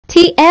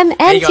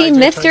TMNT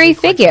mystery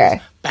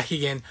figure. Back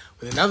again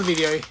with another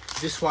video.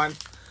 This one,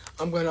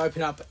 I'm going to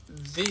open up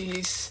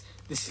this.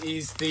 This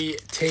is the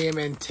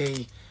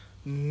TMNT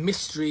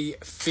mystery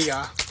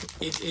figure.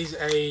 It's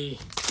a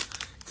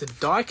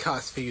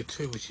die-cast figure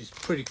too, which is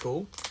pretty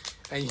cool.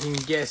 And you can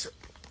guess,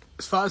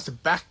 as far as the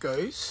back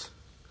goes,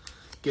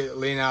 get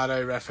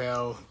Leonardo,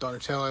 Raphael,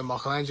 Donatello,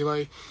 Michelangelo.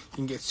 You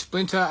can get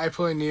Splinter,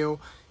 April O'Neil,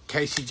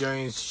 Casey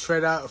Jones,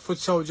 Shredder, Foot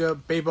Soldier,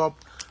 Bebop,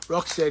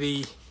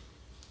 Rocksteady,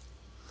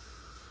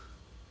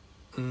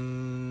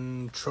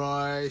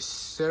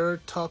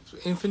 Triceratops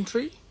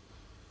Infantry.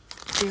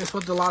 I think that's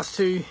what the last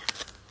two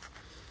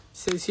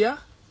says here.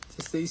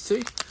 Just these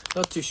two.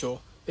 Not too sure.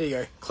 There you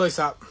go. Close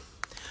up.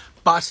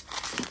 But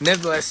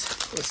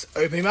nevertheless, let's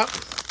open him up.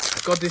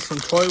 I got this from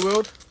Toy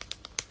World.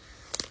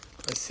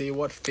 Let's see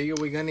what figure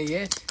we're gonna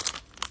get.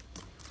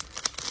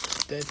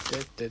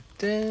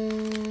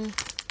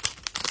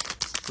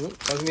 Ooh,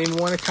 doesn't even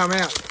want to come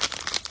out.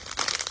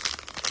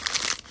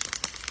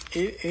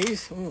 It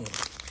is. Ooh.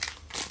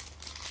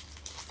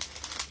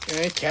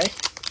 Okay.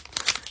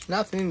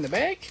 Nothing in the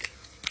bag.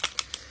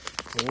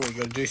 Oh, we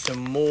got to do some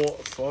more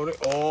photo.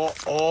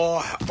 Oh,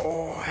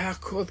 how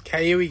cool.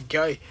 Okay, here we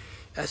go.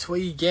 That's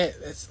what you get.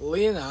 That's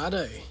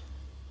Leonardo.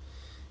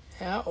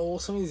 How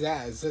awesome is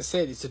that? As I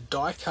said, it's a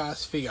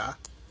die-cast figure.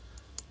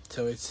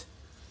 So it's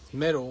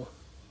metal.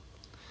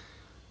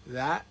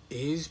 That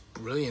is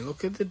brilliant.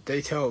 Look at the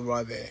detail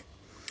right there.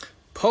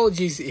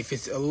 Apologies if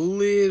it's a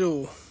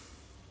little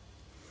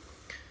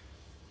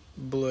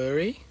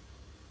blurry.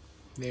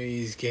 There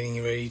he is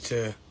getting ready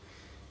to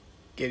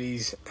get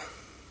his...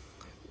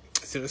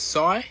 Is it a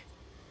sai? Is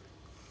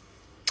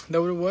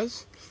that what it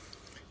was?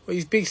 Well,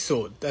 his big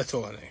sword. That's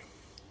all I know.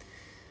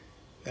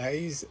 That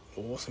is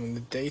awesome. And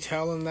the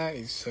detail on that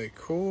is so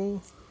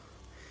cool.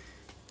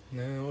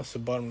 Now, what's the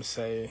bottom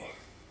say?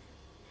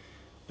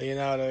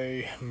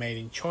 Leonardo made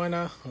in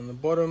China on the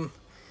bottom.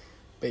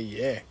 But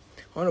yeah,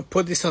 I want to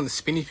put this on the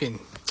spinny pin.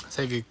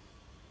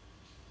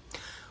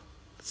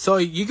 So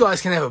you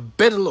guys can have a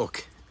better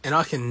look and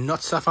I can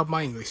not stuff up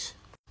my English.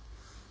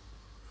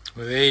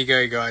 Well, there you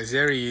go, guys.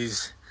 There he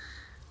is.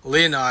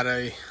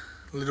 Leonardo.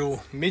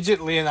 Little midget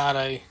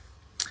Leonardo.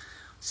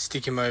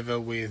 Stick him over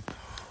with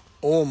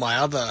all my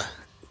other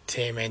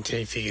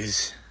TMNT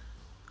figures.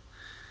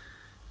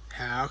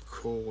 How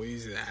cool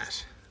is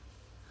that?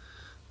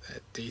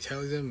 That detail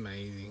is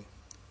amazing.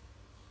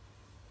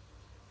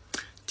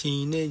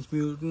 Teenage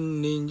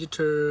Mutant Ninja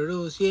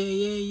Turtles, yeah.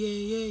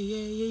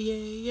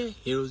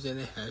 Heroes in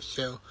a half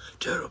shell,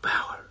 turtle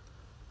power.